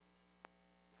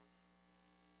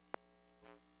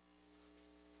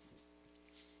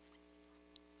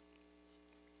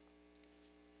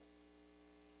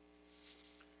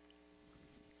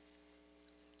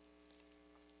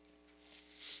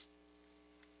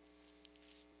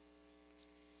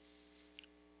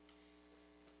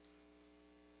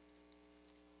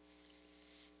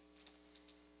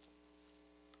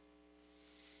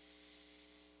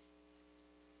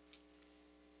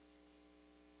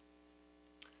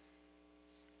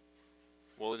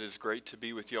Well, it is great to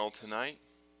be with you all tonight,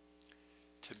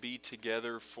 to be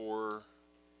together for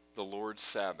the Lord's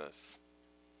Sabbath.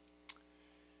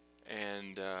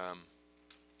 And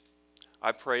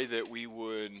I pray that we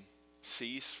would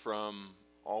cease from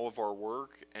all of our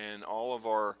work and all of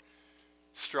our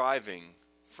striving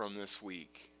from this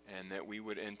week, and that we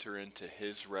would enter into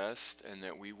His rest and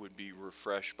that we would be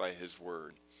refreshed by His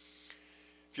Word.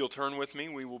 If you'll turn with me,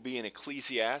 we will be in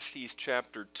Ecclesiastes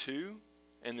chapter 2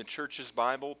 in the Church's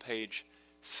Bible, page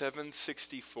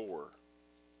 764.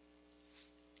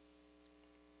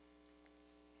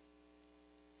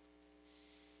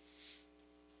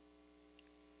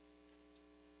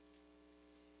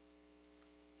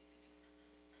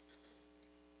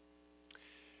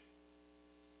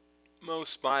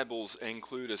 Most Bibles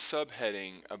include a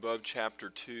subheading above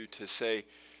chapter 2 to say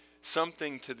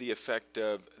something to the effect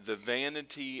of the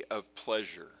vanity of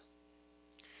pleasure.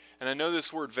 And I know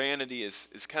this word vanity is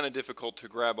kind of difficult to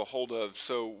grab a hold of,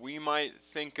 so we might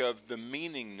think of the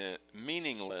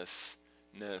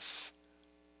meaninglessness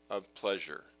of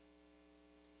pleasure.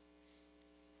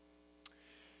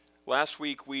 Last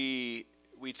week we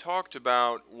talked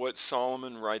about what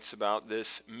Solomon writes about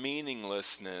this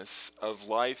meaninglessness of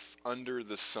life under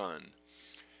the sun,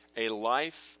 a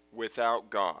life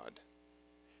without God,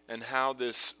 and how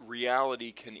this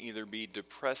reality can either be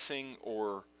depressing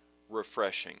or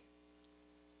refreshing.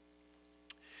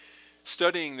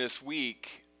 Studying this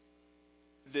week,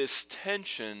 this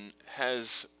tension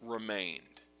has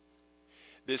remained.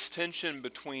 This tension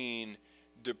between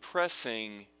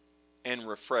depressing and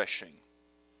refreshing.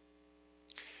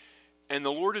 And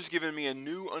the Lord has given me a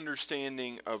new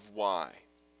understanding of why.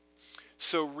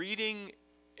 So reading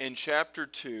in chapter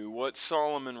 2 what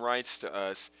Solomon writes to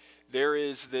us, there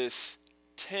is this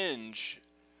tinge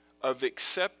of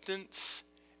acceptance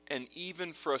and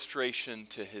even frustration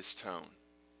to his tone.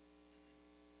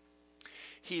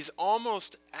 He's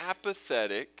almost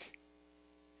apathetic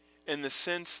in the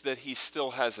sense that he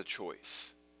still has a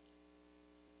choice.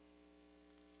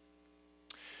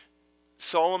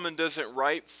 Solomon doesn't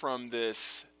write from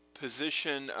this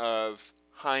position of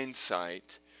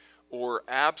hindsight or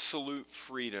absolute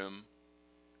freedom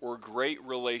or great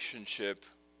relationship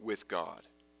with God.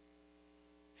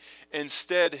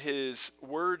 Instead, his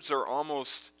words are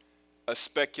almost a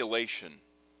speculation,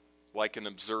 like an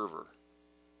observer.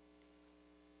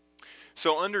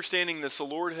 So understanding this, the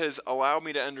Lord has allowed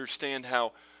me to understand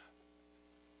how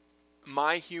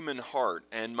my human heart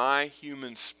and my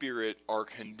human spirit are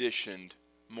conditioned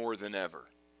more than ever.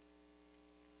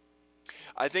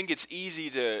 I think it's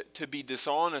easy to be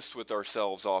dishonest with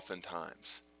ourselves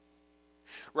oftentimes,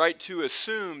 right? To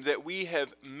assume that we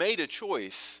have made a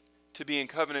choice to be in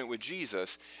covenant with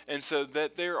Jesus, and so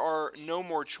that there are no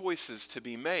more choices to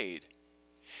be made.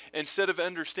 Instead of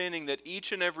understanding that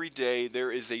each and every day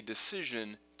there is a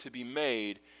decision to be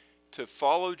made to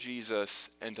follow Jesus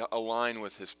and to align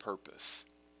with his purpose.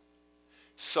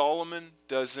 Solomon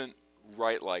doesn't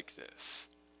write like this.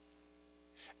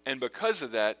 And because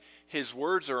of that, his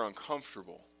words are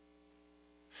uncomfortable.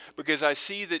 Because I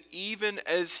see that even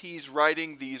as he's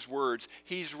writing these words,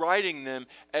 he's writing them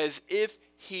as if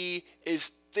he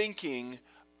is thinking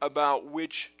about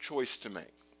which choice to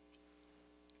make.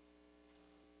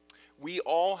 We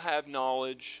all have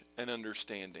knowledge and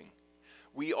understanding.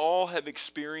 We all have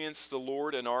experienced the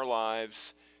Lord in our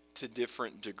lives to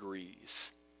different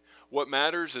degrees. What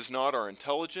matters is not our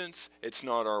intelligence, it's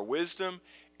not our wisdom,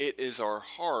 it is our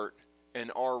heart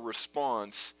and our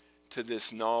response to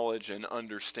this knowledge and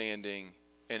understanding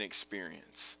and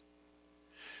experience.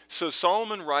 So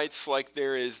Solomon writes like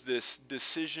there is this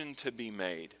decision to be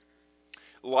made.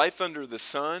 Life under the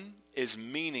sun is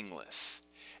meaningless,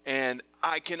 and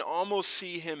I can almost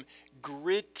see him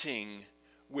gritting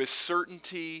with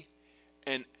certainty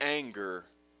and anger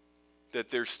that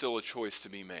there's still a choice to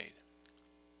be made.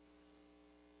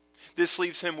 This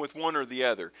leaves him with one or the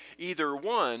other. Either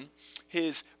one,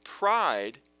 his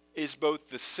pride is both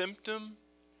the symptom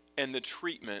and the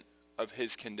treatment of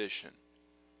his condition.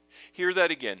 Hear that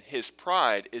again. His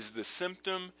pride is the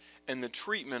symptom and the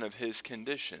treatment of his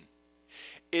condition.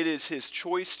 It is his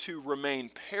choice to remain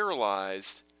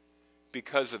paralyzed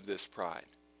because of this pride.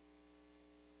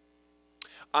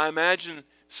 I imagine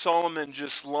Solomon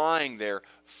just lying there,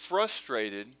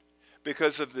 frustrated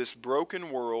because of this broken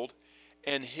world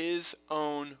and his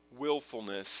own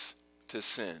willfulness to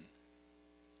sin,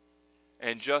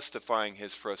 and justifying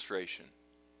his frustration.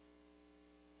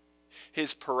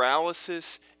 His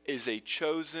paralysis is a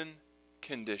chosen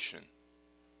condition.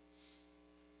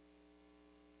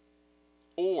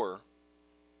 Or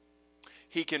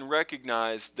he can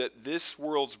recognize that this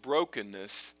world's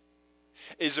brokenness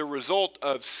is a result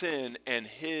of sin and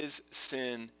his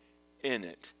sin in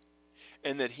it,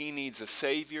 and that he needs a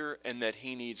Savior and that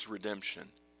he needs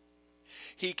redemption.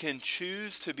 He can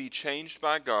choose to be changed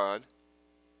by God,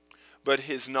 but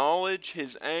his knowledge,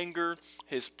 his anger,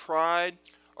 his pride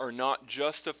are not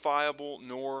justifiable,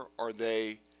 nor are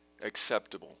they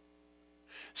acceptable.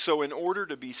 So in order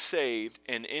to be saved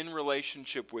and in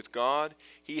relationship with God,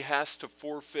 he has to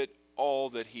forfeit all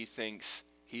that he thinks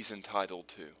he's entitled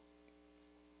to.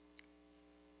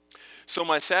 So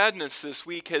my sadness this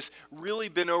week has really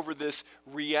been over this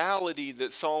reality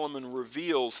that Solomon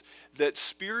reveals, that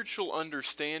spiritual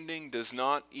understanding does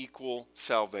not equal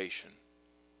salvation.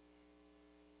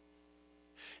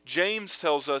 James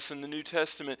tells us in the New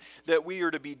Testament that we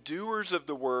are to be doers of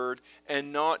the word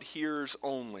and not hearers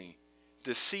only,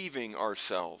 deceiving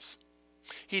ourselves.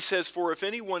 He says, "For if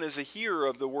anyone is a hearer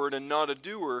of the word and not a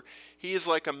doer, he is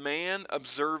like a man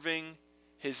observing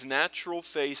his natural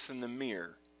face in the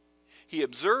mirror. He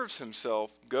observes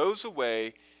himself, goes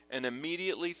away, and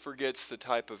immediately forgets the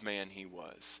type of man he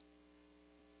was."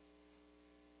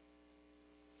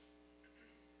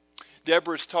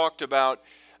 Deborah's talked about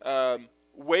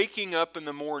waking up in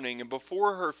the morning, and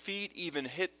before her feet even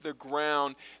hit the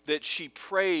ground, that she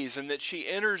prays and that she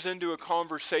enters into a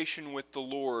conversation with the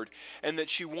Lord, and that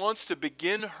she wants to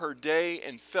begin her day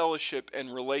in fellowship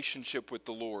and relationship with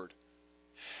the Lord.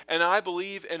 And I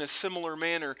believe in a similar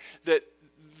manner that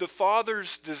the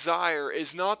Father's desire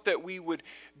is not that we would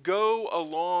go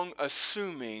along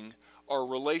assuming our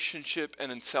relationship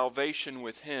and in salvation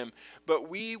with him, but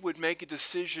we would make a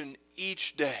decision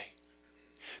each day.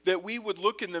 That we would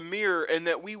look in the mirror and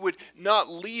that we would not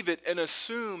leave it and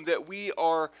assume that we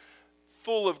are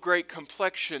full of great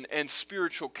complexion and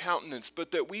spiritual countenance, but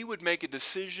that we would make a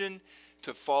decision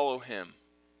to follow him.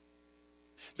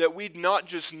 That we'd not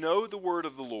just know the word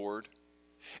of the Lord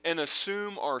and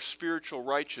assume our spiritual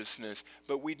righteousness,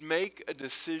 but we'd make a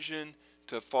decision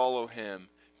to follow him,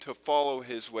 to follow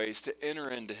his ways, to enter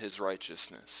into his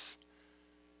righteousness.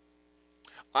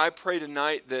 I pray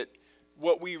tonight that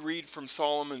what we read from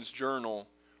Solomon's journal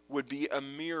would be a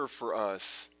mirror for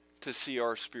us to see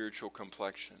our spiritual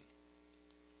complexion.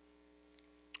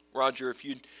 Roger, if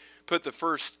you'd put the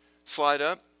first slide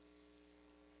up.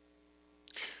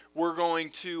 We're going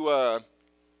to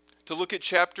look at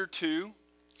chapter 2,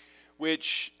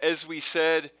 which, as we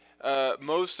said,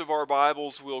 most of our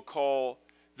Bibles will call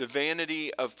the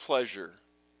vanity of pleasure.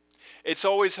 It's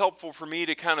always helpful for me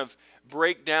to kind of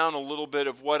break down a little bit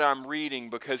of what I'm reading,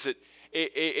 because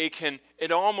it can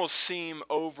almost seem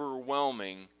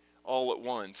overwhelming all at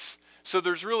once. So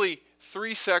there's really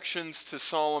 3 sections to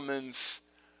Solomon's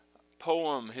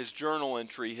poem, his journal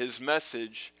entry, his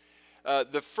message.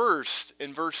 The first,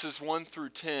 in verses 1 through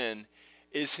 10,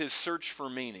 is his search for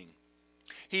meaning.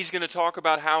 He's going to talk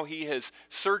about how he has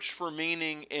searched for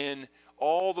meaning in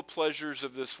all the pleasures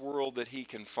of this world that he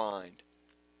can find.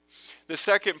 The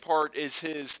second part is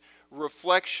his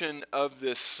reflection of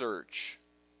this search.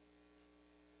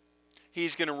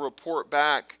 He's going to report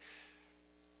back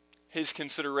his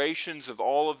considerations of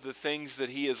all of the things that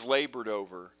he has labored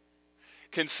over,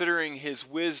 considering his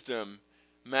wisdom,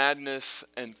 madness,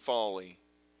 and folly,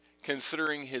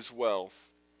 considering his wealth.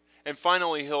 And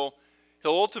finally, he'll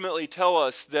ultimately tell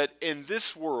us that in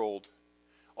this world,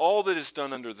 all that is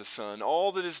done under the sun,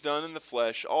 all that is done in the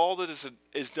flesh, all that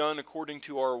is done according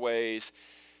to our ways,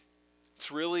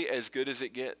 it's really as good as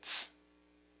it gets.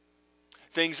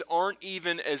 Things aren't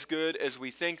even as good as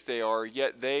we think they are,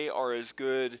 yet they are as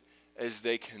good as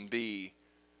they can be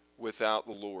without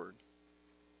the Lord.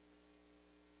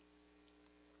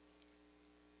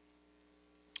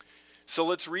 So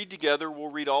let's read together.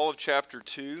 We'll read all of chapter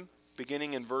 2,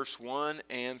 beginning in verse 1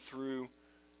 and through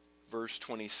verse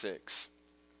 26.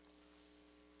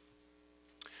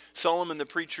 Solomon the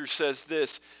preacher says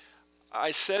this,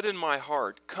 "I said in my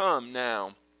heart, 'Come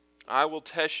now, I will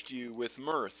test you with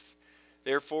mirth.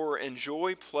 Therefore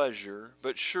enjoy pleasure,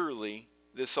 but surely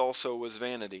this also was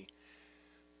vanity.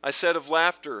 I said of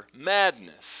laughter,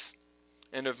 madness,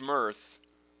 and of mirth,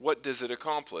 what does it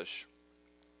accomplish?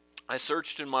 I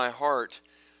searched in my heart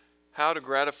how to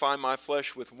gratify my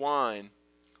flesh with wine,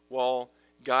 while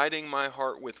guiding my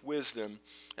heart with wisdom,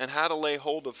 and how to lay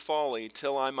hold of folly,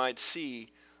 till I might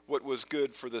see what was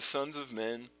good for the sons of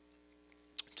men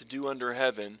to do under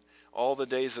heaven all the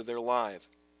days of their lives.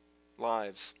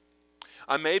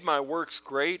 I made my works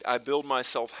great. I built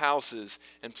myself houses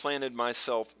and planted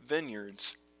myself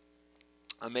vineyards.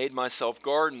 I made myself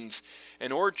gardens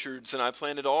and orchards, and I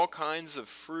planted all kinds of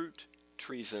fruit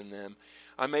trees in them.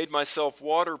 I made myself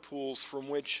water pools from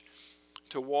which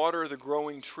to water the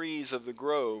growing trees of the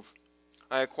grove.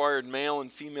 I acquired male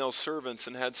and female servants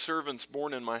and had servants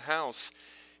born in my house.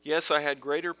 Yes, I had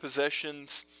greater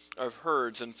possessions of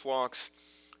herds and flocks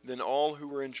than all who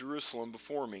were in Jerusalem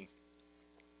before me.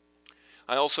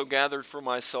 I also gathered for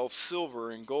myself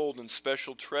silver and gold and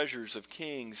special treasures of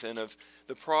kings and of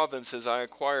the provinces. I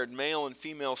acquired male and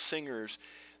female singers,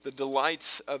 the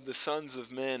delights of the sons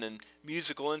of men, and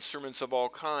musical instruments of all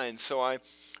kinds. So I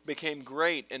became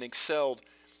great and excelled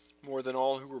more than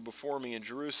all who were before me in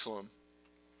Jerusalem.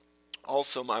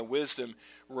 Also my wisdom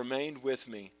remained with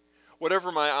me.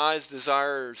 Whatever my eyes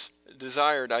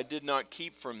desired, I did not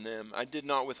keep from them. I did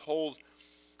not withhold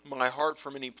my heart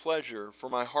from any pleasure, for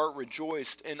my heart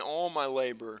rejoiced in all my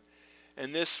labor,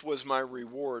 and this was my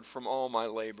reward from all my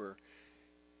labor.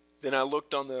 Then I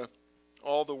looked on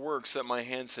all the works that my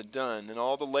hands had done, and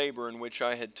all the labor in which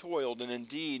I had toiled, and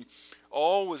indeed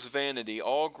all was vanity,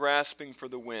 all grasping for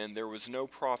the wind. There was no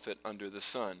profit under the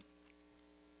sun.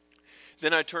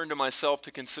 Then I turned to myself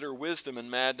to consider wisdom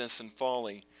and madness and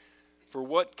folly. For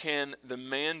what can the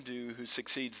man do who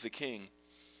succeeds the king?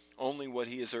 Only what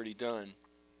he has already done.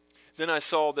 Then I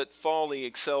saw that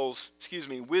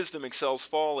wisdom excels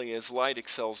folly as light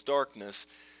excels darkness.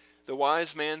 The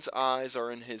wise man's eyes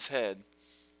are in his head,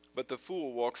 but the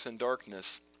fool walks in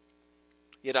darkness.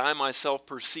 Yet I myself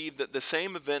perceive that the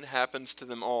same event happens to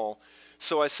them all.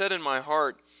 So I said in my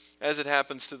heart, as it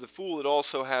happens to the fool, it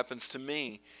also happens to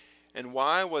me. And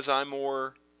why was I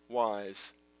more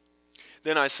wise?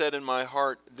 Then I said in my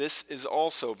heart, this is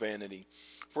also vanity,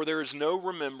 for there is no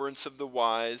remembrance of the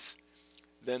wise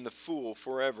than the fool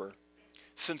forever.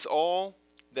 Since all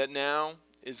that now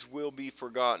is will be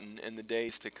forgotten in the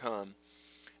days to come.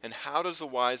 And how does the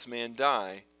wise man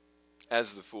die?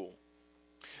 As the fool.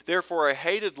 Therefore I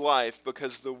hated life,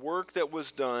 because the work that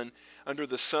was done under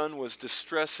the sun was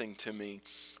distressing to me,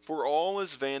 for all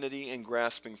is vanity and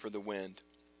grasping for the wind.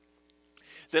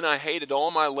 Then I hated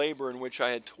all my labor in which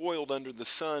I had toiled under the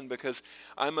sun, because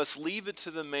I must leave it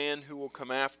to the man who will come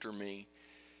after me.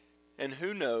 And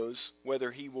who knows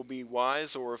whether he will be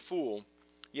wise or a fool?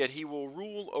 Yet he will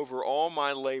rule over all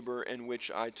my labor in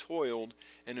which I toiled,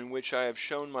 and in which I have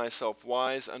shown myself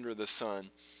wise under the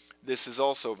sun. This is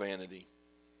also vanity.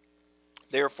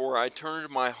 Therefore I turned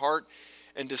my heart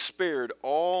and despaired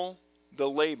all the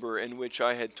labor in which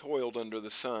I had toiled under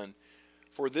the sun.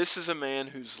 For this is a man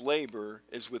whose labor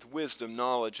is with wisdom,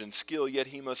 knowledge, and skill, yet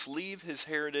he must leave his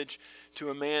heritage to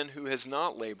a man who has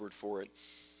not labored for it.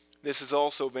 This is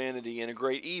also vanity and a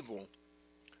great evil.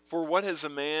 For what has a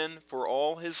man for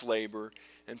all his labor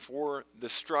and for the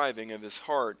striving of his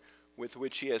heart with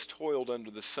which he has toiled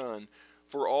under the sun?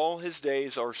 For all his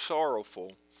days are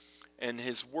sorrowful, and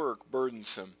his work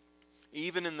burdensome.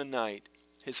 Even in the night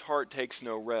his heart takes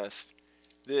no rest.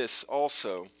 This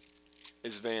also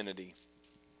is vanity.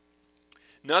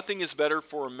 Nothing is better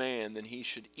for a man than he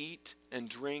should eat and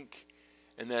drink,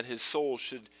 and that his soul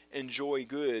should enjoy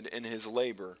good in his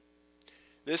labor.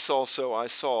 This also I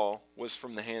saw was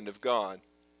from the hand of God.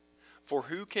 For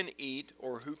who can eat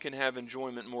or who can have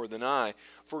enjoyment more than I?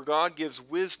 For God gives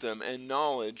wisdom and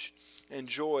knowledge and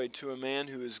joy to a man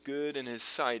who is good in his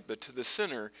sight, but to the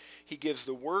sinner he gives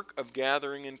the work of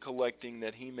gathering and collecting,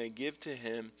 that he may give to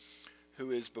him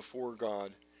who is before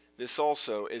God. This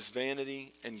also is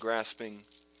vanity and grasping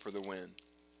for the wind.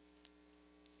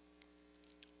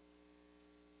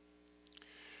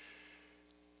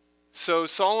 So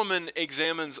Solomon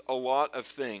examines a lot of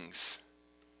things.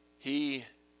 He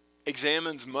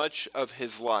examines much of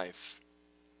his life.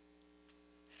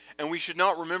 And we should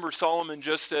not remember Solomon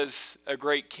just as a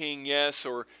great king, yes,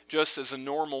 or just as a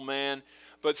normal man,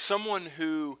 but someone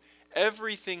who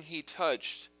everything he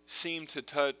touched seemed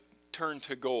to turn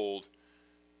to gold,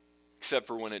 except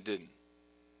for when it didn't.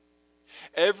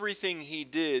 Everything he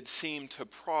did seemed to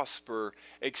prosper,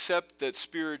 except that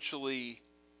spiritually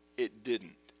it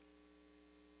didn't.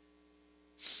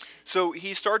 So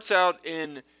he starts out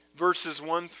in verses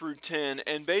 1 through 10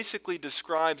 and basically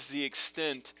describes the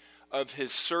extent of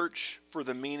his search for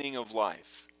the meaning of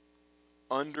life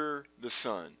under the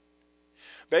sun.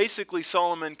 Basically,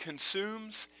 Solomon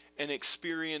consumes and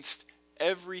experienced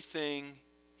everything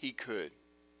he could.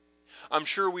 I'm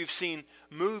sure we've seen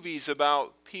movies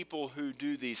about people who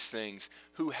do these things,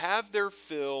 who have their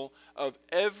fill of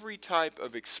every type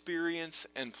of experience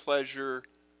and pleasure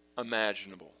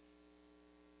imaginable.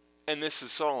 And this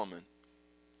is Solomon.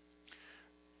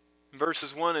 In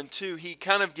verses 1 and 2, he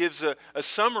kind of gives a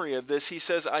summary of this. He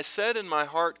says, I said in my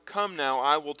heart, come now,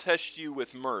 I will test you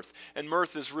with mirth. And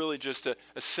mirth is really just a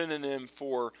synonym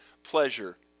for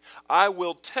pleasure. I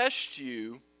will test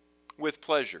you with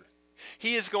pleasure.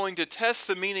 He is going to test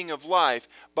the meaning of life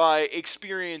by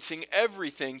experiencing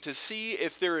everything to see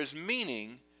if there is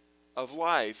meaning of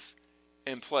life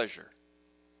and pleasure.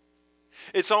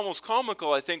 It's almost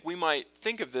comical. I think we might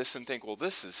think of this and think, well,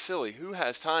 this is silly. Who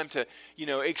has time to,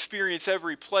 experience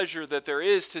every pleasure that there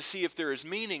is to see if there is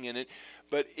meaning in it?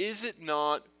 But is it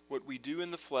not what we do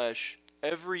in the flesh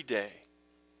every day?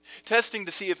 Testing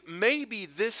to see if maybe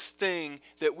this thing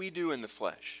that we do in the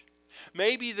flesh,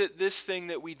 maybe that this thing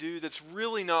that we do that's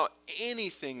really not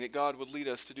anything that God would lead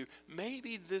us to do,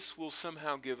 maybe this will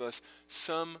somehow give us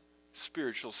some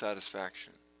spiritual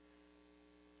satisfaction.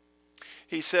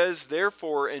 He says,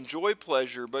 therefore, enjoy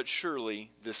pleasure, but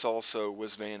surely this also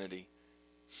was vanity.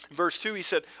 In verse 2, he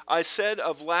said, I said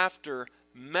of laughter,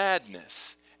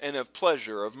 madness, and of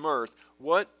pleasure, of mirth.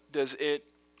 What does it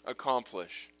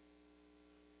accomplish?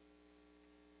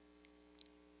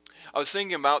 I was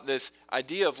thinking about this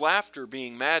idea of laughter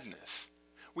being madness.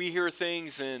 We hear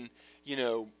things in,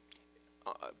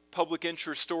 public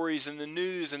interest stories in the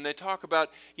news, and they talk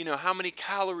about, how many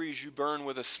calories you burn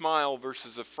with a smile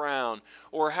versus a frown,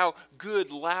 or how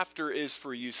good laughter is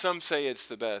for you. Some say it's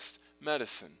the best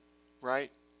medicine,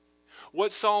 right?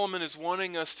 What Solomon is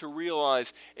wanting us to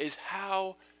realize is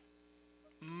how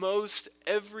most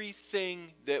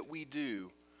everything that we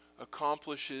do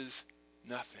accomplishes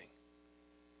nothing.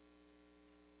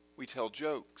 We tell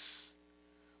jokes,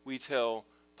 we tell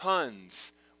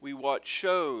puns, we watch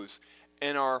shows,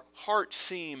 and our hearts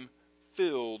seem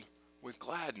filled with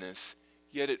gladness,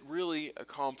 yet it really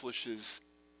accomplishes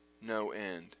no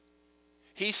end.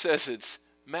 He says it's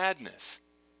madness.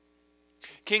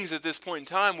 Kings at this point in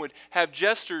time would have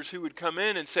jesters who would come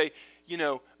in and say,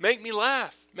 make me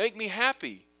laugh, make me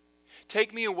happy.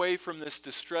 Take me away from this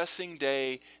distressing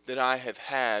day that I have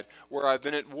had, where I've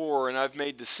been at war and I've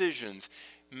made decisions.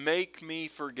 Make me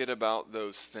forget about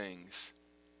those things.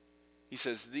 He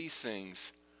says these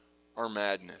things are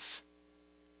madness.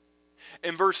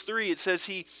 In verse 3, it says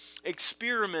he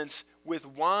experiments with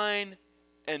wine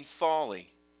and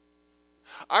folly.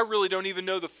 I really don't even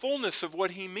know the fullness of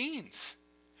what he means,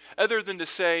 other than to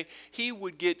say he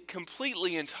would get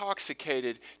completely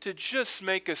intoxicated to just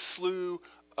make a slew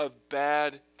of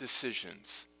bad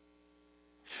decisions.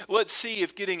 Let's see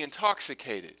if getting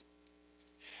intoxicated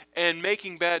and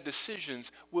making bad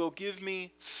decisions will give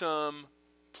me some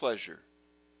pleasure.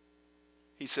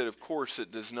 He said, of course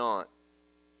it does not.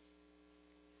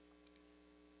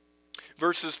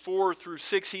 Verses 4 through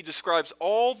 6, he describes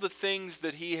all the things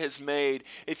that he has made.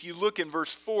 If you look in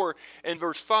verse 4 and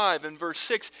verse 5 and verse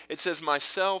 6, it says,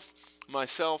 myself,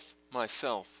 myself,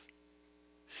 myself.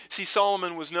 See,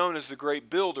 Solomon was known as the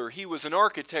great builder. He was an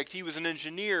architect. He was an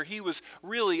engineer. He was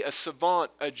really a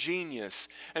savant, a genius.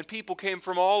 And people came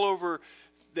from all over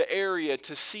the area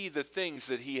to see the things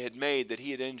that he had made, that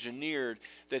he had engineered,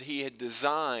 that he had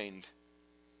designed.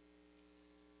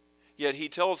 Yet he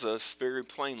tells us very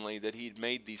plainly that he'd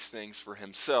made these things for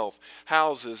himself.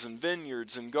 Houses and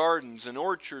vineyards and gardens and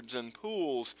orchards and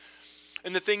pools.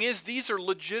 And the thing is, these are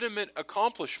legitimate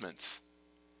accomplishments,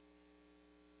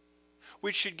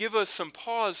 which should give us some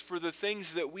pause for the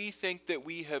things that we think that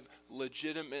we have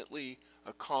legitimately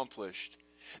accomplished.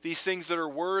 These things that are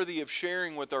worthy of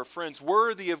sharing with our friends,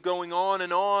 worthy of going on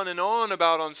and on and on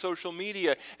about on social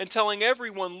media and telling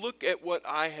everyone, look at what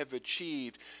I have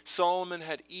achieved. Solomon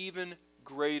had even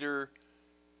greater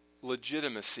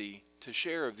legitimacy to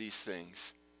share of these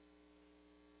things.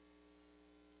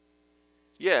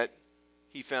 Yet,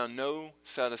 he found no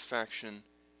satisfaction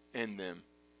in them.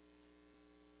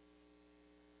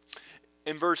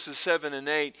 In verses 7 and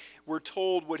 8, we're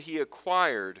told what he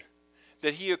acquired,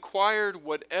 that he acquired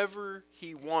whatever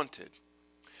he wanted.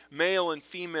 Male and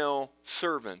female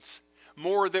servants,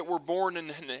 more that were born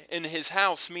in his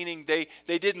house, meaning they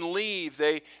didn't leave,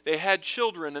 they had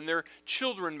children, and their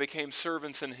children became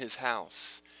servants in his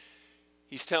house.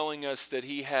 He's telling us that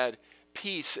he had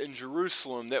peace in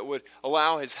Jerusalem that would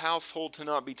allow his household to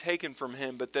not be taken from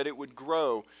him, but that it would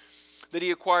grow. That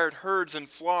he acquired herds and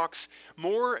flocks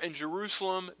more in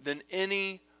Jerusalem than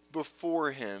any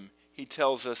before him, he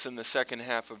tells us in the second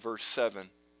half of verse 7.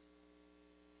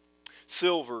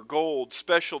 Silver, gold,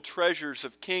 special treasures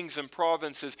of kings and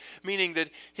provinces, meaning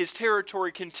that his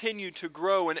territory continued to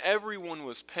grow and everyone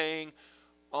was paying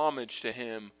homage to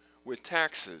him with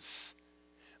taxes.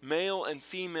 Male and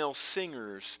female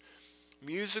singers,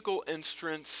 musical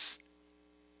instruments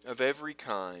of every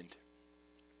kind.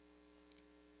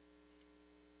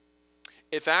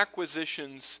 If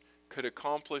acquisitions could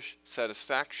accomplish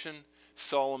satisfaction,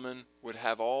 Solomon would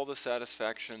have all the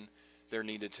satisfaction there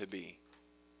needed to be.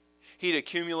 He'd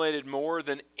accumulated more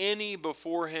than any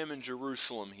before him in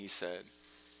Jerusalem, he said.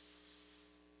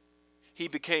 he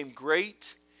became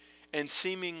great and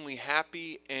seemingly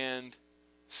happy and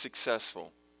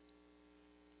successful.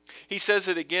 He says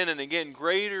it again and again,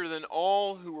 greater than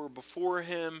all who were before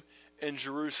him in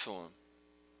Jerusalem.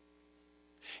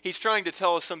 He's trying to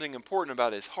tell us something important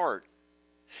about his heart.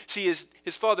 See,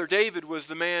 his father David was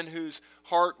the man whose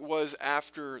heart was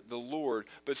after the Lord.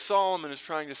 But Solomon is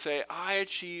trying to say, I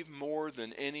achieved more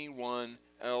than anyone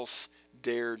else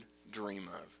dared dream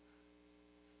of.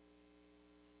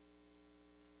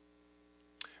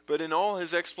 But in all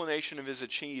his explanation of his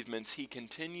achievements, he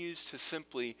continues to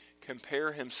simply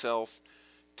compare himself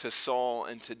to Saul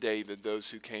and to David,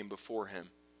 those who came before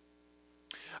him.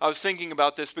 I was thinking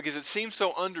about this because it seems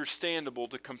so understandable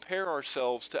to compare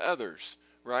ourselves to others,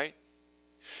 right?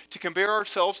 To compare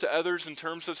ourselves to others in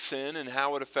terms of sin and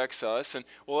how it affects us. And,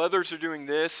 well, others are doing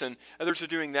this and others are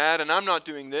doing that, and I'm not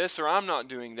doing this or I'm not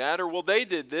doing that. Or, well, they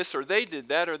did this or they did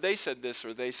that or they said this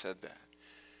or they said that.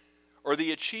 Or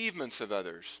the achievements of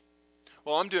others.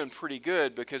 Well, I'm doing pretty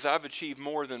good because I've achieved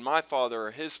more than my father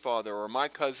or his father or my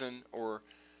cousin or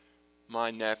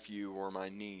my nephew or my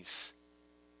niece.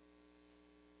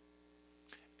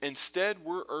 Instead,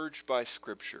 we're urged by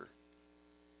Scripture,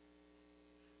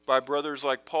 by brothers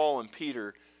like Paul and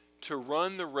Peter, to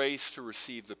run the race to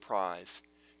receive the prize,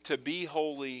 to be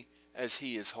holy as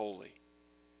he is holy.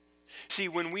 See,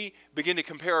 when we begin to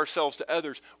compare ourselves to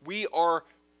others, we are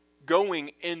going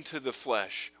into the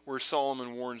flesh, where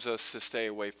Solomon warns us to stay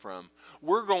away from.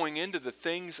 We're going into the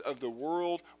things of the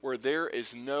world where there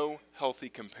is no healthy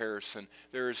comparison.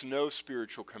 There is no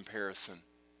spiritual comparison.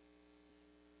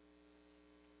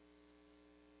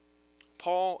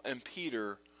 Paul and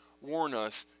Peter warn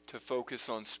us to focus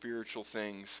on spiritual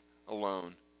things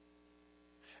alone.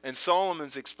 And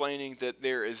Solomon's explaining that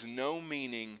there is no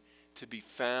meaning to be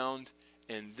found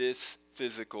in this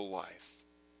physical life.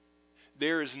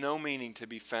 There is no meaning to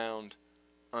be found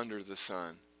under the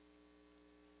sun.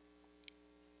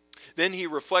 Then he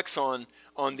reflects on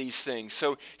these things.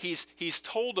 So he's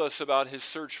told us about his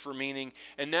search for meaning,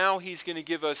 and now he's going to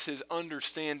give us his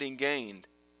understanding gained.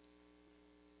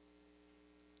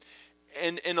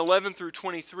 And in 11 through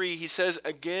 23, he says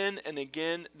again and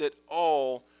again that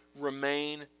all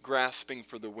remain grasping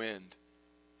for the wind.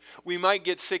 We might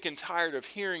get sick and tired of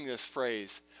hearing this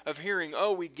phrase, of hearing,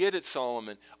 oh, we get it,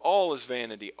 Solomon. All is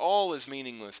vanity. All is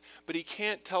meaningless. But he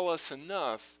can't tell us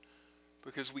enough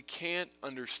because we can't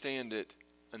understand it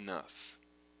enough.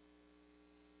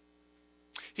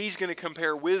 He's going to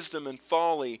compare wisdom and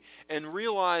folly and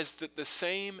realize that the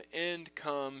same end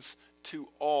comes to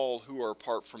all who are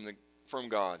apart from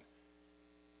God.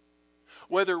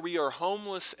 Whether we are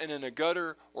homeless and in a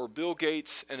gutter or Bill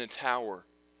Gates in a tower,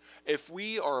 if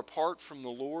we are apart from the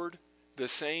Lord, the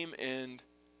same end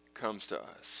comes to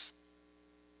us.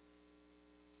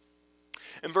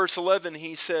 In verse 11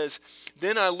 he says,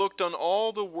 Then I looked on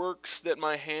all the works that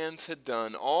my hands had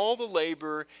done, all the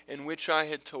labor in which I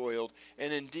had toiled,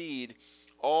 and indeed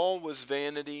all was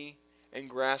vanity and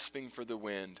grasping for the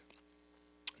wind.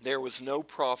 There was no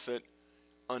profit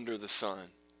under the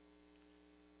sun.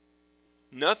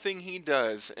 Nothing he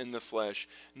does in the flesh,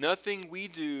 nothing we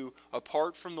do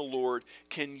apart from the Lord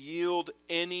can yield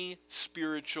any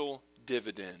spiritual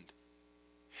dividend.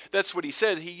 That's what he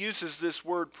said. He uses this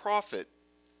word profit.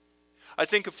 I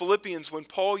think of Philippians when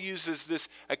Paul uses this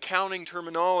accounting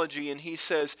terminology and he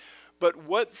says, But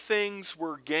what things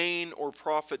were gain or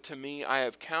profit to me, I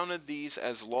have counted these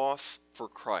as loss for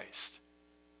Christ.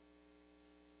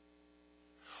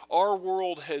 Our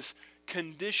world has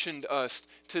conditioned us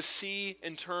to see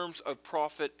in terms of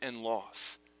profit and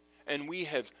loss, and we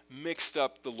have mixed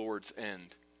up the Lord's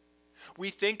end. We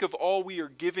think of all we are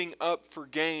giving up for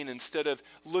gain instead of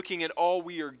looking at all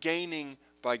we are gaining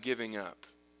by giving up.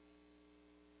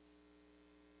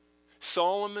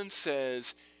 Solomon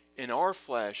says, in our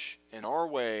flesh, in our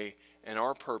way, in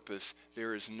our purpose,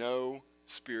 there is no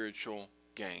spiritual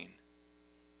gain.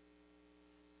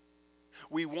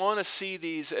 We want to see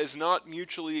these as not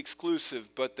mutually exclusive,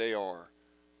 but they are.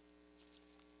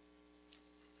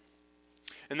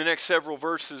 In the next several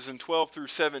verses, in 12 through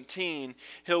 17,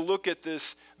 he'll look at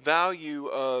this value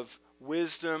of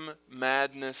wisdom,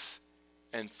 madness,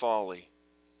 and folly.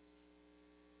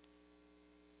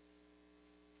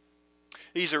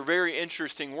 These are very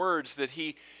interesting words that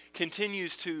he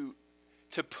continues to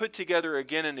put together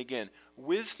again and again.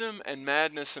 Wisdom and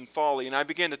madness and folly. And I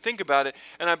began to think about it,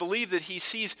 and I believe that he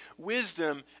sees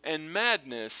wisdom and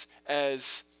madness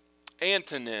as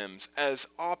antonyms, as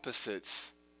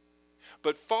opposites.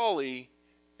 But folly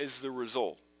is the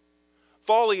result.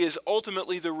 Folly is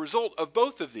ultimately the result of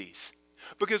both of these.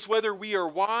 Because whether we are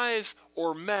wise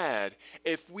or mad,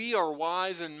 if we are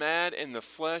wise and mad in the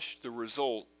flesh, the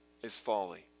result is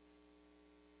folly.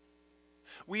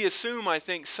 We assume, I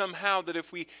think, somehow that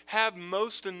if we have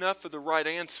most enough of the right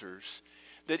answers,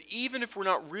 that even if we're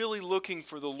not really looking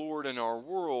for the Lord in our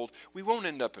world, we won't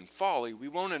end up in folly, we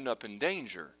won't end up in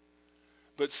danger.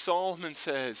 But Solomon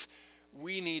says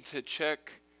we need to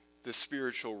check the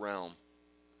spiritual realm,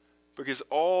 because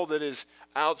all that is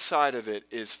outside of it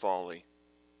is folly.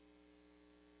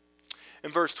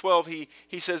 In verse 12,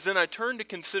 he says, "Then I turned to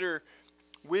consider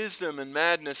wisdom and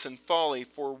madness and folly,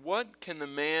 for what can the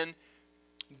man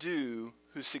do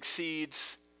who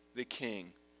succeeds the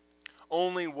king?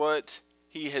 Only what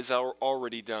he has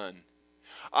already done."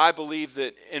 I believe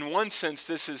that in one sense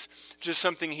this is just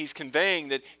something he's conveying,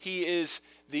 that he is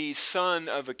the son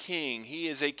of a king. He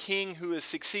is a king who has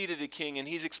succeeded a king, and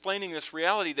he's explaining this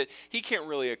reality that he can't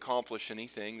really accomplish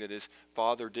anything that his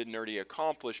father didn't already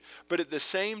accomplish, but at the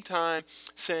same time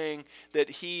saying that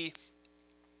he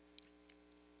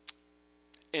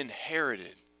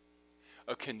inherited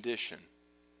a condition.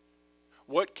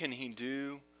 What can he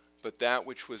do but that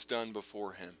which was done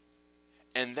before him?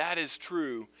 And that is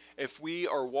true if we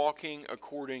are walking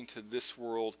according to this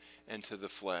world and to the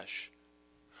flesh.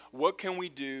 What can we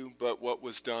do but what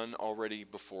was done already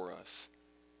before us?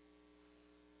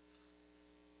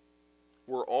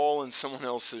 We're all in someone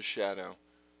else's shadow.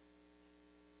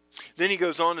 Then he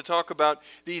goes on to talk about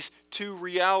these two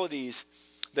realities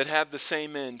that have the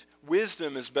same end.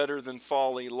 Wisdom is better than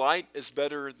folly. Light is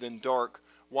better than dark.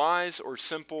 Wise or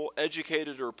simple,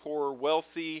 educated or poor,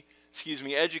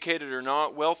 educated or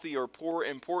not, wealthy or poor,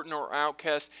 important or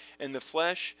outcast. In the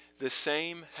flesh, the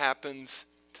same happens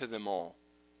to them all.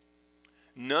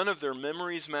 None of their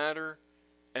memories matter,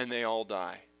 and they all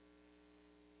die.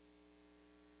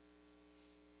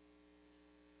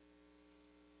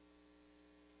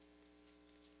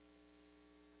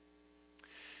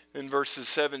 In verses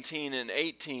 17 and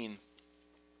 18,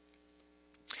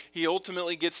 he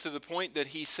ultimately gets to the point that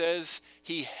he says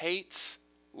he hates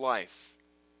life.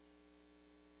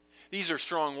 These are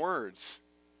strong words.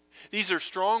 These are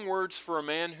strong words for a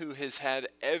man who has had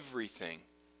everything,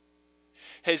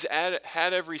 has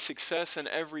had every success and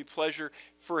every pleasure,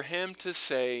 for him to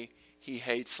say he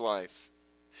hates life.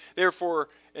 Therefore,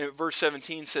 verse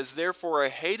 17 says, "Therefore I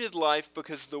hated life,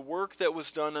 because the work that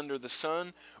was done under the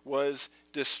sun was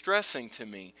distressing to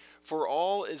me. For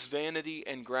all is vanity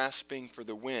and grasping for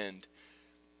the wind.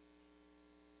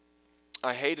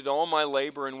 I hated all my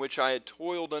labor in which I had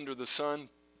toiled under the sun,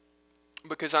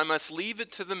 because I must leave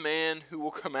it to the man who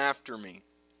will come after me."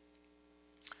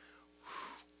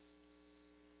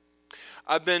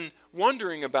 I've been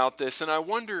wondering about this, and I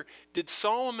wonder, did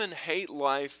Solomon hate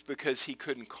life because he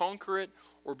couldn't conquer it,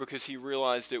 or because he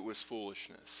realized it was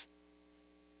foolishness?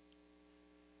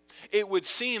 It would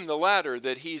seem the latter,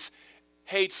 that he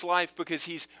hates life because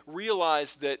he's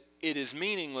realized that it is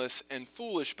meaningless and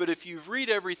foolish. But if you read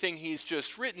everything he's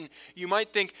just written, you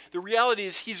might think the reality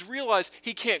is he's realized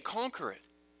he can't conquer it.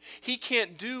 He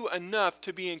can't do enough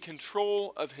to be in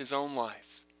control of his own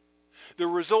life. The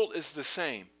result is the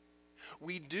same.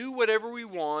 We do whatever we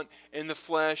want in the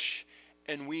flesh,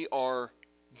 and we are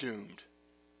doomed.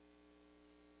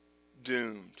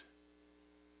 Doomed.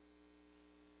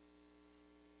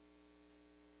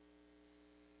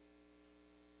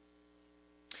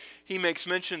 He makes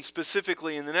mention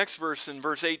specifically in the next verse, in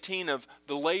verse 18, of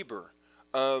the labor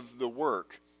of the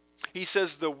work. He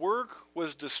says the work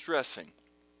was distressing,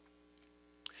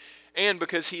 and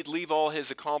because he'd leave all his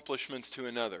accomplishments to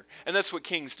another. And that's what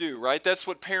kings do, right? That's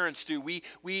what parents do.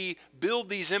 We build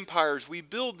these empires, we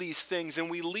build these things, and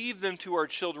we leave them to our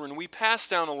children. We pass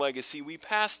down a legacy, we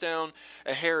pass down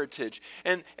a heritage.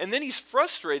 And then he's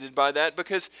frustrated by that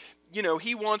because,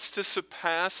 he wants to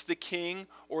surpass the king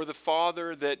or the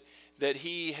father that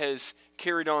he has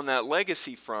carried on that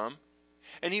legacy from.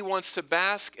 And he wants to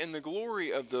bask in the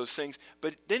glory of those things.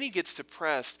 But then he gets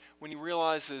depressed when he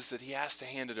realizes that he has to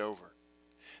hand it over,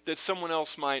 that someone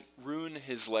else might ruin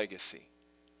his legacy.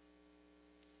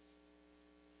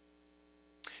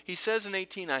 He says in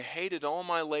 18, "I hated all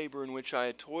my labor in which I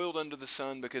had toiled under the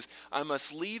sun, because I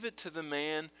must leave it to the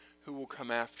man who will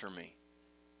come after me."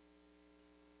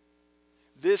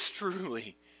 This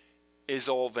truly is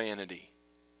all vanity.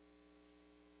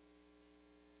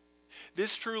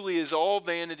 This truly is all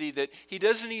vanity, that he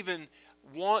doesn't even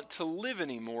want to live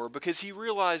anymore, because he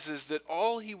realizes that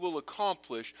all he will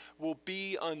accomplish will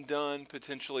be undone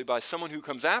potentially by someone who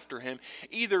comes after him,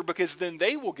 either because then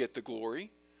they will get the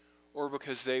glory, or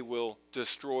because they will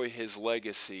destroy his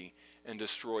legacy and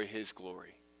destroy his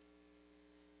glory.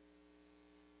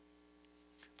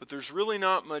 But there's really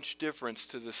not much difference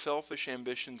to the selfish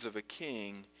ambitions of a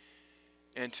king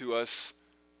and to us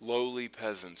lowly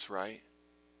peasants, right?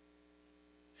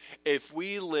 If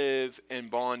we live in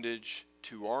bondage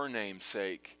to our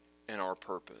namesake and our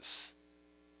purpose.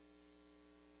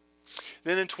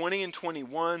 Then in 20 and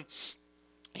 21,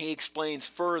 he explains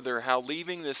further how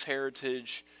leaving this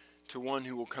heritage to one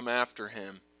who will come after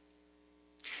him.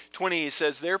 20, he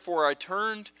says, "Therefore I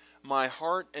turned my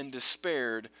heart and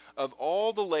despaired of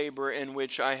all the labor in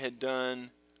which I had done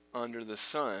under the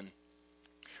sun.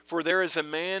 For there is a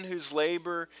man whose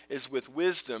labor is with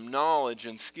wisdom, knowledge,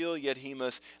 and skill, yet he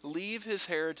must leave his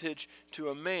heritage to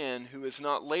a man who has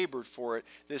not labored for it.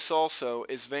 This also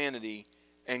is vanity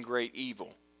and great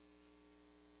evil."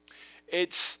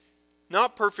 It's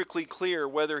not perfectly clear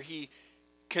whether he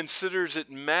considers it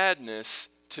madness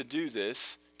to do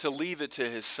this, to leave it to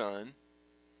his son,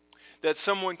 that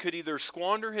someone could either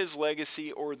squander his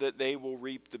legacy or that they will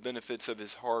reap the benefits of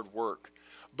his hard work.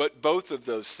 But both of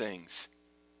those things.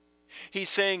 He's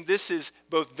saying this is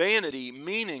both vanity,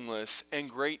 meaningless, and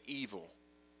great evil.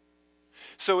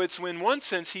 So it's in one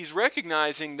sense he's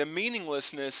recognizing the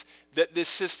meaninglessness that this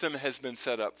system has been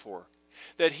set up for.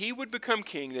 That he would become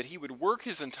king, that he would work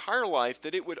his entire life,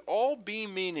 that it would all be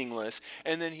meaningless,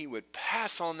 and then he would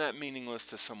pass on that meaningless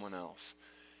to someone else.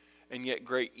 And yet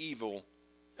great evil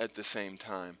at the same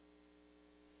time.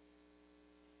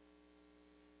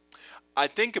 I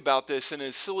think about this, and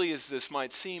as silly as this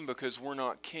might seem, because we're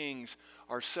not kings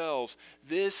ourselves,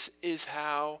 this is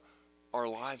how our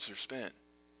lives are spent.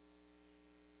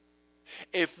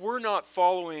 If we're not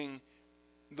following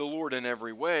the Lord in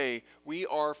every way, we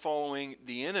are following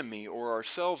the enemy or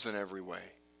ourselves in every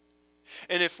way.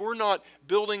 And if we're not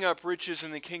building up riches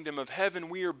in the kingdom of heaven,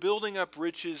 we are building up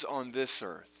riches on this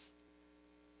earth.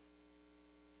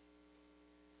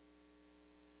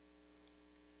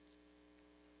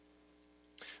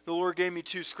 The Lord gave me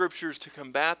 2 scriptures to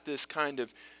combat this kind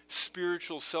of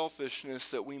spiritual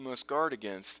selfishness that we must guard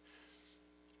against.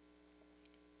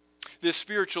 This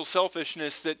spiritual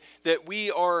selfishness that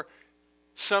we are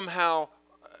somehow,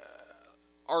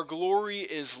 our glory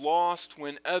is lost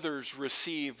when others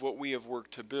receive what we have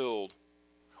worked to build,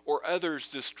 or others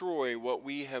destroy what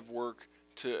we have worked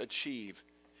to achieve.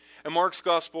 In Mark's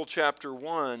Gospel, chapter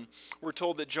 1, we're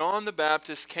told that John the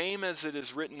Baptist came as it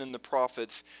is written in the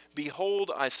prophets, "Behold,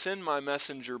 I send my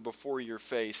messenger before your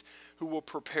face, who will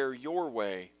prepare your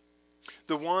way.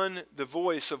 The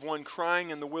voice of one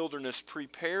crying in the wilderness,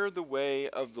 prepare the way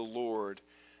of the Lord,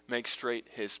 make straight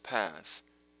his paths."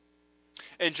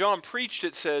 And John preached,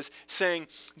 it says, saying,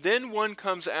 "Then one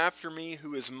comes after me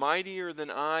who is mightier than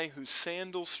I, whose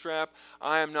sandal strap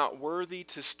I am not worthy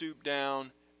to stoop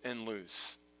down and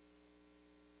loose."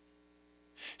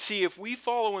 See, if we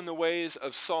follow in the ways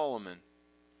of Solomon,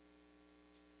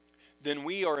 then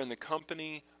we are in the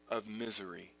company of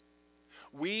misery.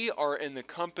 We are in the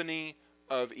company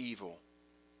of evil.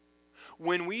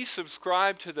 When we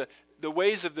subscribe to the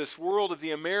ways of this world, of the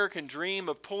American dream,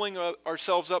 of pulling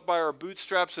ourselves up by our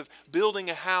bootstraps, of building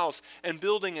a house and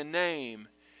building a name,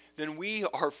 then we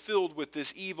are filled with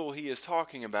this evil he is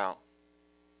talking about.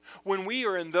 When we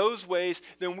are in those ways,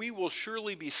 then we will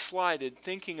surely be slighted,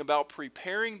 thinking about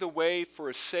preparing the way for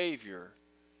a Savior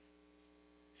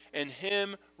and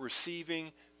him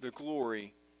receiving the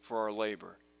glory for our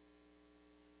labor.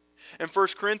 In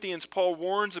 1 Corinthians, Paul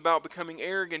warns about becoming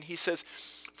arrogant. He says,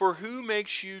 "For who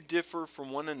makes you differ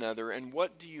from one another, and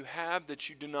what do you have that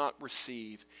you do not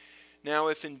receive? Now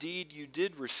if indeed you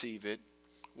did receive it,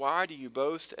 why do you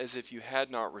boast as if you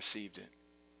had not received it?"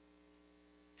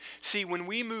 See, when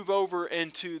we move over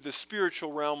into the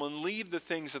spiritual realm and leave the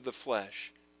things of the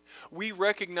flesh, we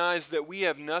recognize that we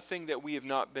have nothing that we have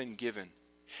not been given.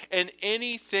 And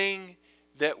anything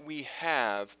that we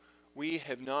have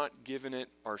not given it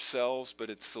ourselves,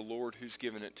 but it's the Lord who's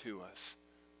given it to us.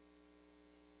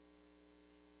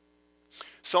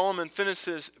 Solomon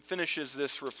finishes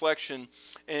this reflection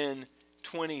in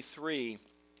 23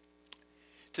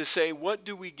 to say, what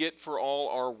do we get for all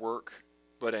our work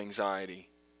but anxiety?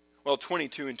 Well,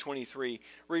 22 and 23,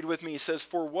 read with me. He says,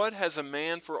 "For what has a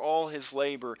man for all his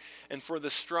labor and for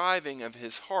the striving of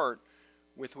his heart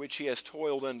with which he has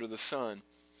toiled under the sun?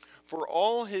 For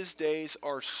all his days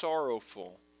are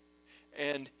sorrowful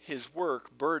and his work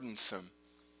burdensome.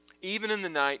 Even in the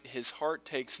night his heart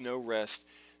takes no rest.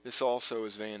 This also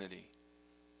is vanity."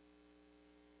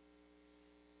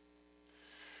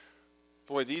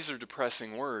 Boy, these are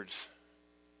depressing words.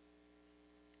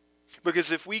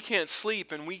 Because if we can't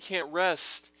sleep and we can't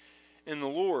rest in the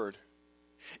Lord,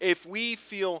 If we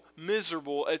feel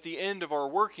miserable at the end of our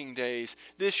working days,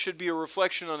 this should be a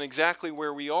reflection on exactly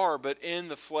where we are, but in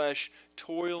the flesh,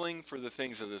 toiling for the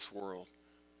things of this world.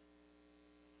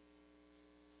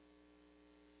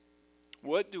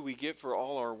 What do we get for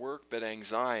all our work but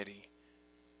anxiety?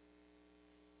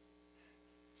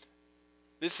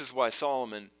 This is why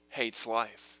Solomon hates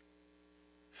life.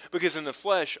 Because in the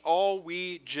flesh, all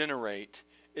we generate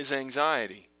is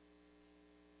anxiety.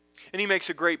 And he makes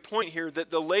a great point here that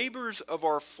in the labors of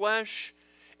our flesh,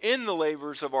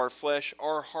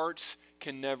 our hearts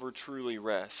can never truly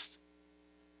rest.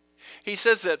 He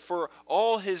says that for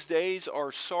all his days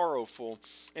are sorrowful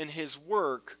and his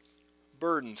work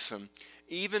burdensome.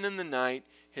 Even in the night,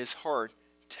 his heart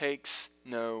takes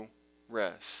no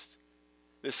rest.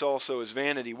 This also is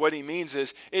vanity. What he means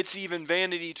is it's even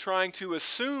vanity trying to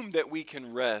assume that we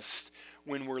can rest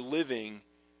when we're living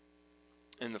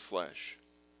in the flesh.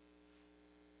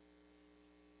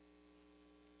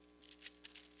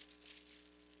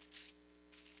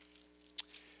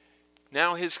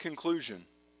 Now his conclusion.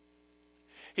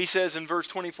 He says in verse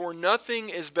 24, "Nothing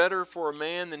is better for a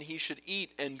man than he should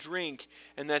eat and drink,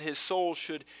 and that his soul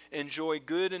should enjoy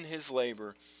good in his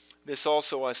labor. This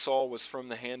also I saw was from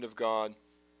the hand of God.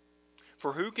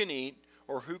 For who can eat,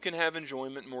 or who can have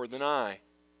enjoyment more than I?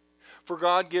 For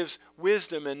God gives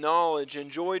wisdom and knowledge and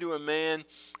joy to a man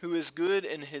who is good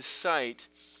in his sight,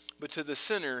 but to the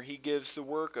sinner he gives the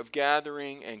work of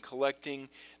gathering and collecting,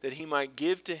 that he might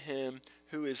give to him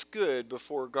who is good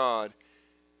before God.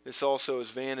 This also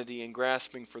is vanity and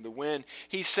grasping for the wind."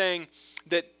 He's saying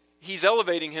that he's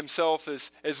elevating himself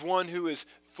as one who is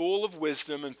full of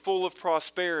wisdom and full of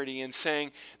prosperity, and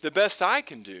saying, the best I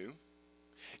can do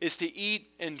is to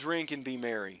eat and drink and be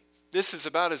merry. This is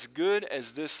about as good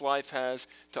as this life has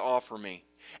to offer me.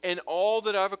 And all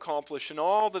that I've accomplished and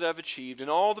all that I've achieved and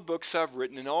all the books I've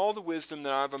written and all the wisdom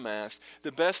that I've amassed,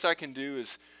 the best I can do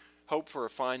is hope for a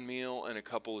fine meal and a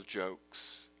couple of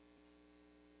jokes.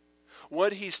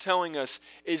 What he's telling us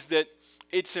is that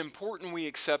it's important we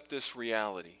accept this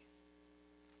reality.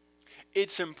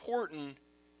 It's important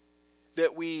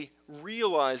that we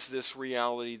realize this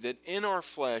reality, that in our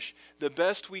flesh, the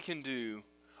best we can do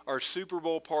are Super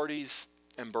Bowl parties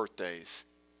and birthdays.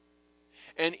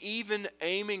 And even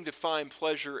aiming to find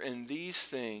pleasure in these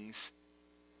things,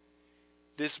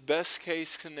 this best case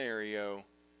scenario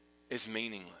is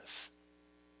meaningless.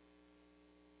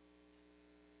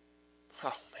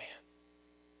 Oh, man.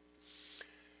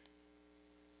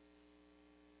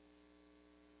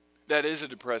 That is a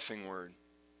depressing word.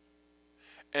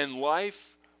 And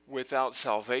life without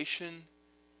salvation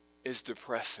is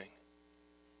depressing.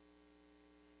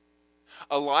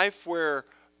 A life where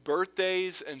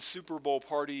birthdays and Super Bowl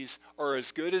parties are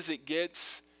as good as it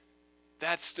gets,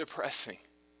 that's depressing.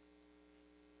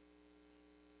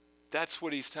 That's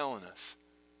what he's telling us.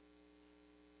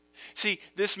 See,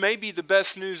 this may be the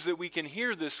best news that we can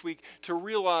hear this week to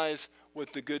realize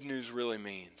what the good news really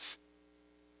means.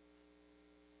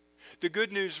 The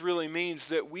good news really means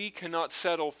that we cannot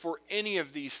settle for any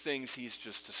of these things he's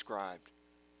just described.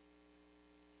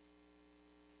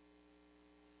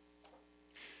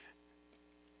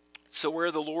 So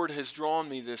where the Lord has drawn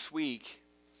me this week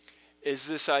is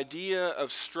this idea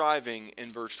of striving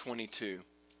in verse 22.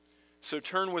 So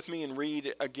turn with me and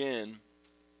read again.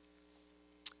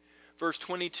 Verse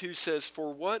 22 says,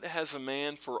 "For what has a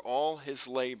man for all his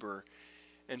labor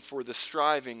and for the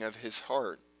striving of his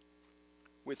heart,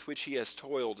 with which he has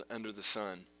toiled under the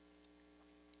sun?"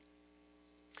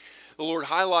 The Lord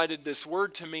highlighted this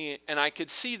word to me, and I could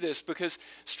see this because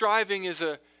striving is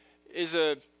a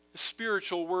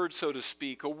spiritual word, so to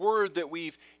speak, a word that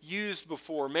we've used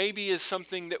before, maybe is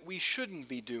something that we shouldn't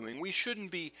be doing. We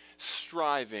shouldn't be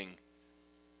striving.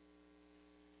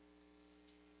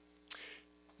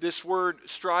 This word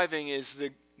striving is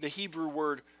the Hebrew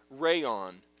word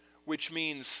rayon, which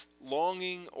means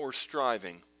longing or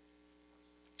striving.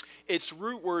 Its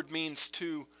root word means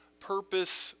to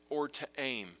purpose or to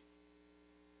aim.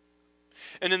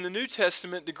 And in the New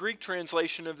Testament, the Greek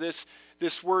translation of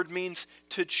this word means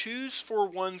to choose for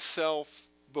oneself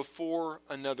before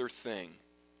another thing.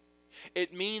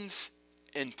 It means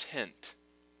intent.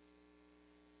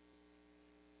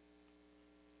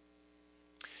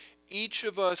 Each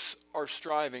of us are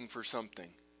striving for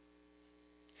something.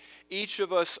 Each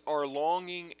of us are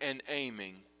longing and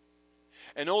aiming.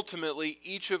 And ultimately,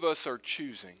 each of us are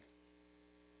choosing.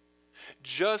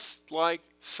 Just like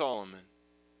Solomon,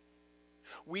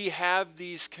 we have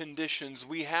these conditions,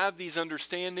 we have these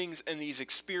understandings and these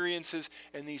experiences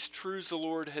and these truths the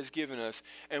Lord has given us,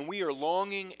 and we are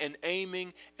longing and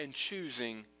aiming and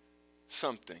choosing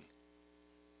something.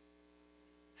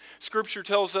 Scripture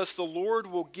tells us the Lord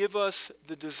will give us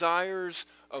the desires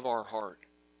of our heart.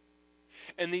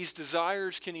 And these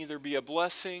desires can either be a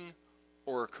blessing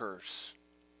or a curse.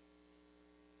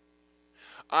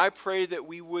 I pray that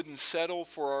we wouldn't settle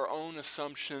for our own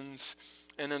assumptions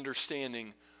and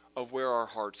understanding of where our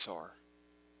hearts are.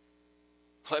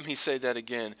 Let me say that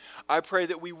again. I pray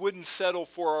that we wouldn't settle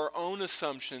for our own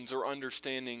assumptions or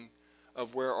understanding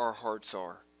of where our hearts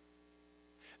are.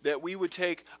 That we would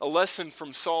take a lesson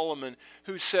from Solomon,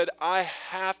 who said, I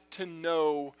have to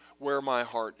know where my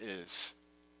heart is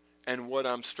and what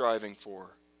I'm striving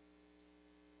for.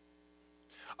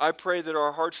 I pray that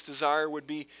our heart's desire would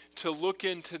be to look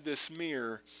into this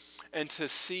mirror and to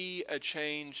see a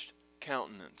changed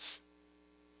countenance.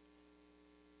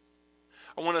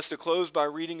 I want us to close by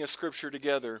reading a scripture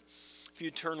together. If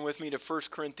you turn with me to 1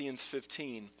 Corinthians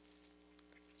 15.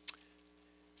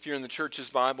 If you're in the church's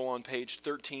Bible, on page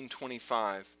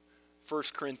 1325, 1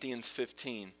 Corinthians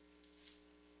 15.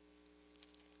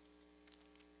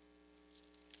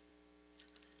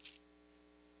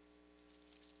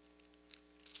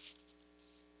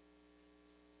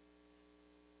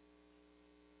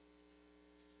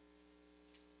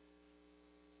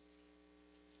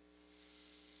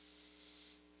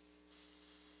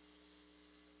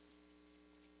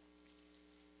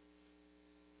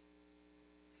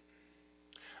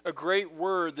 A great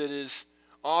word that is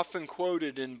often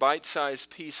quoted in bite-sized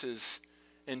pieces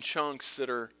and chunks that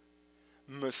are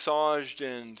massaged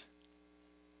and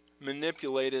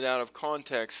manipulated out of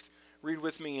context. Read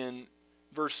with me in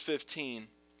verse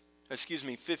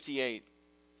 58.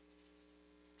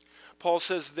 Paul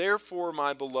says, Therefore,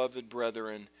 my beloved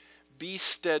brethren, be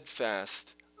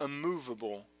steadfast,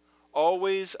 immovable,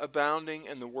 always abounding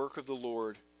in the work of the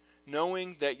Lord,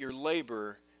 knowing that your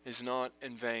labor is not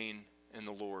in vain in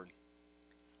the Lord.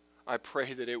 I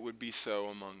pray that it would be so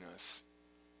among us.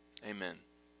 Amen.